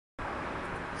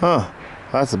Huh,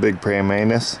 that's a big praying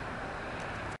mantis.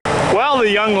 Well, the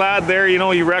young lad there, you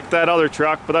know, he wrecked that other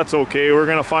truck, but that's okay. We're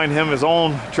gonna find him his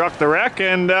own truck to wreck,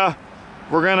 and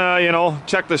we're gonna, you know,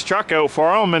 check this truck out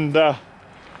for him. And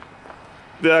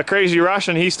the Crazy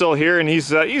Russian, he's still here, and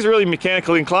he's really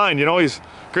mechanically inclined. You know, he's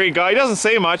a great guy. He doesn't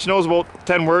say much, knows about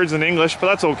 10 words in English, but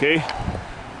that's okay.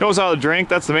 Knows how to drink,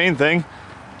 that's the main thing.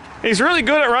 He's really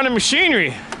good at running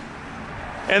machinery.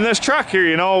 And this truck here,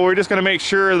 you know, we're just gonna make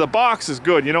sure the box is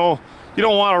good. You know, you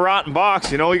don't want a rotten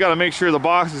box, you know, you gotta make sure the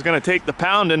box is gonna take the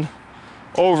pounding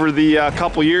over the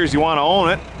couple years you wanna own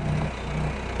it.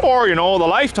 Or, you know, the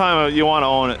lifetime you wanna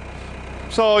own it.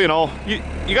 So, you know, you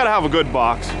gotta have a good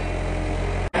box.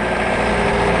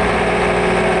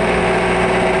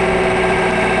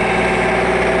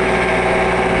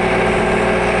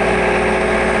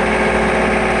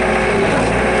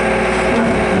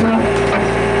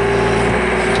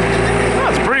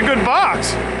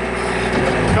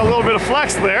 Got a little bit of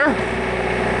flex there.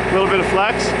 A little bit of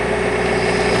flex.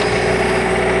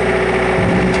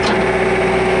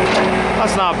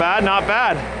 That's not bad, not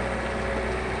bad.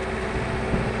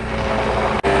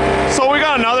 So we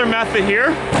got another method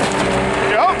here.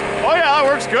 Yep. Oh yeah, that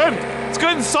works good. It's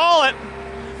good and solid.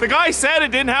 The guy said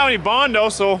it didn't have any Bondo,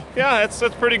 so yeah,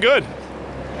 that's pretty good.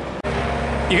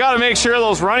 You gotta make sure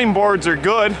those running boards are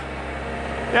good.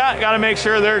 Yeah, gotta make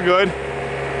sure they're good.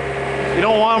 You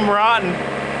don't want them rotten.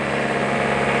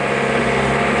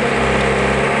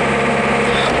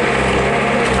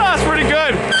 That's pretty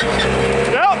good.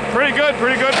 Yep, pretty good,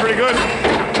 pretty good, pretty good.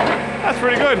 That's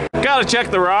pretty good. Gotta check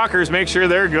the rockers, make sure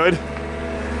they're good.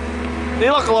 They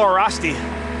look a little rusty.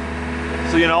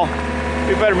 So, you know,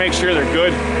 we better make sure they're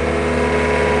good.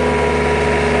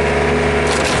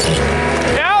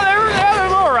 Yeah, they're a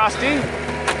little rusty.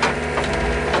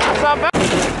 That's not bad.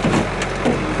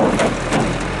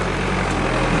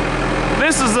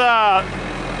 This is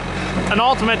an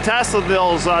ultimate test of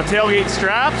those tailgate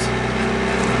straps.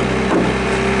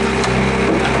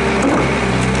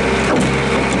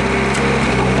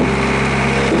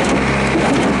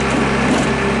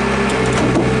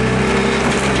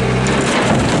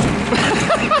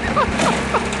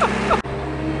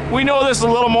 We know this is a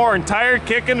little more in tire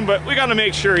kicking, but we gotta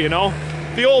make sure, you know.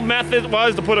 The old method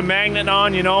was to put a magnet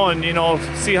on, you know, and, you know,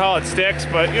 see how it sticks,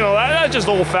 but, you know, that's just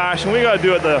old-fashioned. We gotta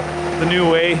do it the new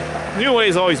way. The new way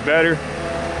is always better.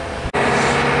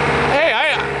 Hey,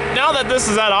 now that this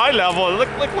is at eye level, look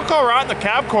how rotten the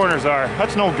cab corners are.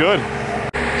 That's no good.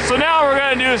 So now we're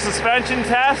gonna do a suspension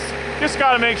test. Just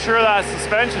gotta make sure that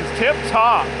suspension's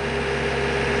tip-top.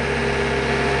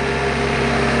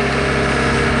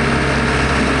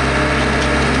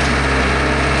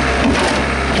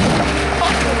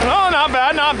 Oh, not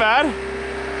bad, not bad.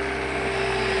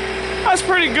 That's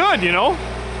pretty good, you know.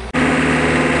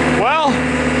 Well,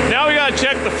 now we gotta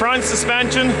check the front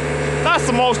suspension. That's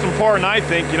the most important, I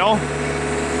think, you know.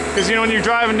 Because, you know, when you're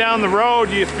driving down the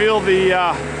road, you feel the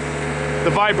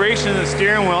vibration in the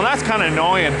steering wheel, and that's kind of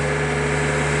annoying.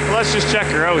 So let's just check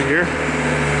her out here.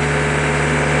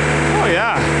 Oh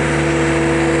yeah.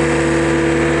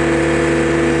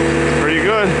 Pretty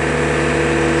good.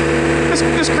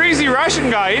 This Crazy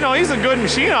Russian guy, you know, he's a good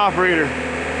machine operator.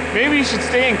 Maybe he should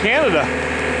stay in Canada.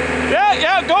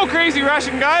 Yeah, go Crazy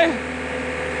Russian guy.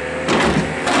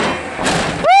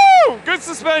 Woo! Good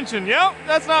suspension. Yep,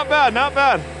 that's not bad, not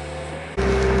bad.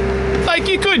 Like,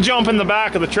 you could jump in the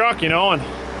back of the truck, you know, and,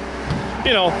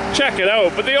 you know, check it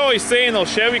out. But they always say in those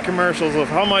Chevy commercials of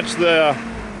how much the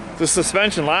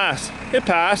suspension lasts. It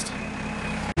passed.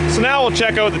 So now we'll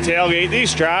check out the tailgate.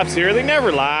 These straps here, they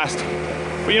never last.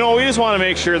 But, you know, we just want to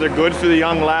make sure they're good for the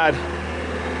young lad.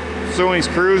 So when he's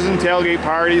cruising, tailgate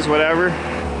parties, whatever.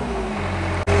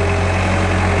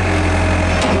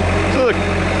 So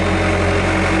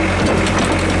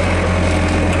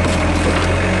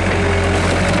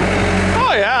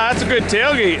oh yeah, that's a good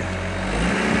tailgate.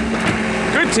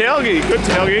 Good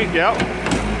tailgate, yep.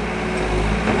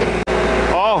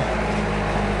 Oh.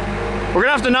 We're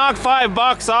gonna have to knock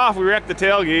 $5 off. We wrecked the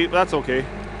tailgate, but that's okay.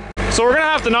 So we're gonna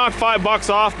have to knock $5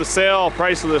 off the sale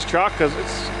price of this truck, because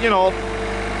it's, you know,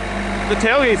 the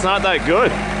tailgate's not that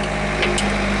good.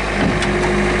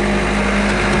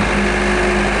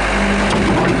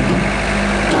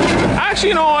 Actually,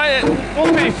 you know what?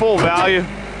 We'll pay full value.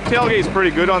 Tailgate's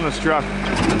pretty good on this truck.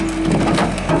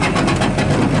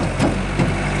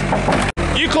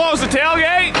 You close the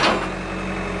tailgate.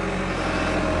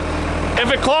 If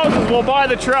it closes, we'll buy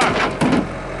the truck.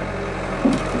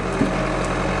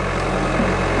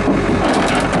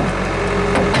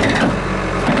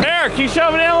 There, keep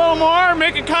shoving it in a little more,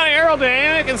 make it kind of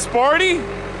aerodynamic and sporty.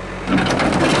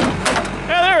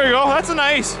 Yeah, there we go. That's a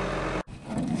nice.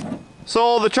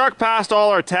 So the truck passed all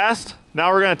our tests.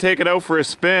 Now we're gonna take it out for a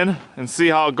spin and see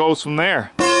how it goes from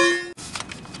there.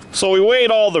 So we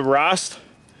weighed all the rust,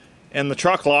 and the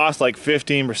truck lost like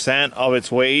 15% of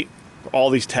its weight, all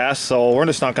these tests, so we're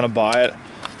just not gonna buy it.